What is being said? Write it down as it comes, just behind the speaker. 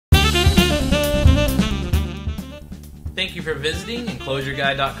Thank you for visiting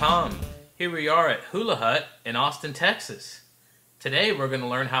EnclosureGuy.com. Here we are at Hula Hut in Austin, Texas. Today we're going to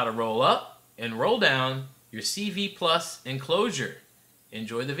learn how to roll up and roll down your CV Plus enclosure.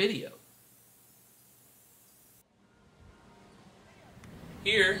 Enjoy the video.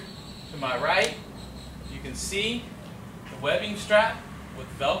 Here to my right, you can see the webbing strap with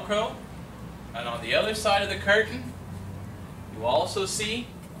Velcro, and on the other side of the curtain you also see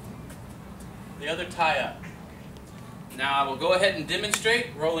the other tie-up. Now I will go ahead and demonstrate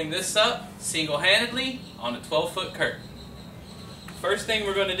rolling this up single-handedly on a 12-foot curtain. First thing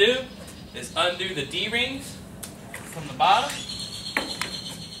we're going to do is undo the D-rings from the bottom.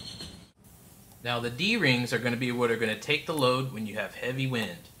 Now the D-rings are going to be what are going to take the load when you have heavy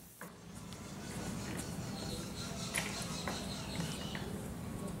wind.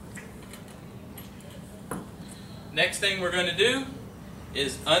 Next thing we're going to do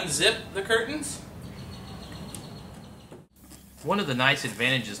is unzip the curtains. One of the nice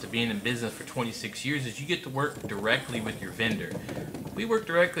advantages to being in business for 26 years is you get to work directly with your vendor. We work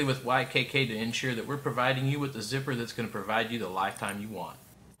directly with YKK to ensure that we're providing you with a zipper that's going to provide you the lifetime you want.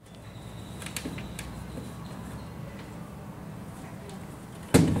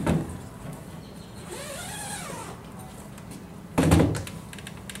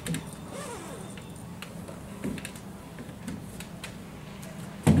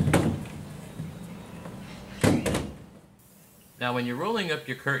 Now when you're rolling up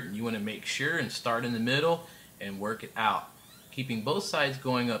your curtain, you want to make sure and start in the middle and work it out, keeping both sides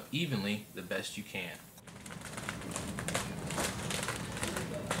going up evenly the best you can.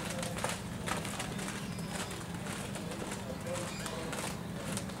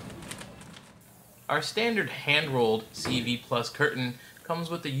 Our standard hand-rolled CV Plus curtain comes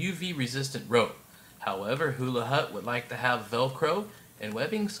with a UV resistant rope. However, Hula Hut would like to have Velcro and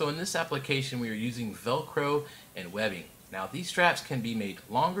webbing, so in this application we are using Velcro and webbing. Now these straps can be made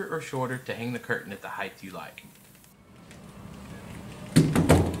longer or shorter to hang the curtain at the height you like.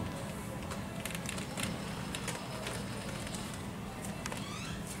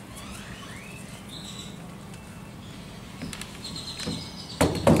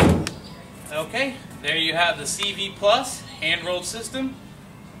 Okay, there you have the CV Plus hand-rolled system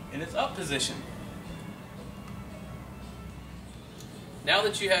in its up position. Now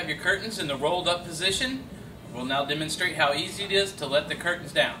that you have your curtains in the rolled up position, we'll now demonstrate how easy it is to let the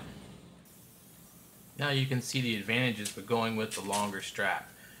curtains down. Now you can see the advantages for going with the longer strap.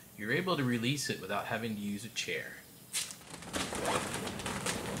 You're able to release it without having to use a chair.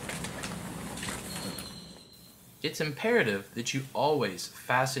 It's imperative that you always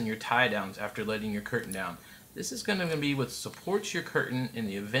fasten your tie downs after letting your curtain down. This is going to be what supports your curtain in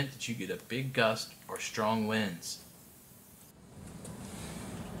the event that you get a big gust or strong winds.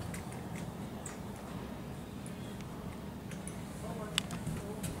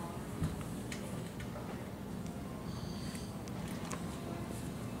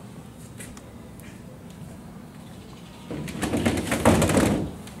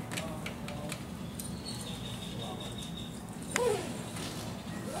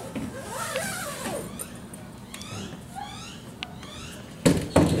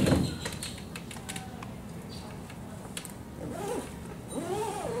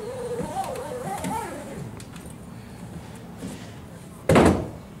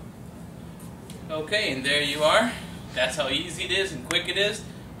 Okay, and there you are. That's how easy it is and quick it is to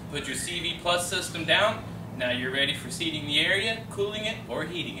put your CV Plus system down. Now you're ready for seating the area, cooling it, or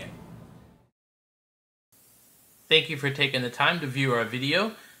heating it. Thank you for taking the time to view our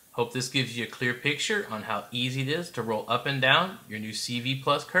video. Hope this gives you a clear picture on how easy it is to roll up and down your new CV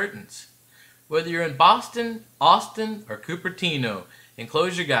Plus curtains. Whether you're in Boston, Austin, or Cupertino,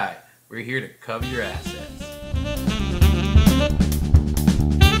 Enclosure Guy, we're here to cover your assets.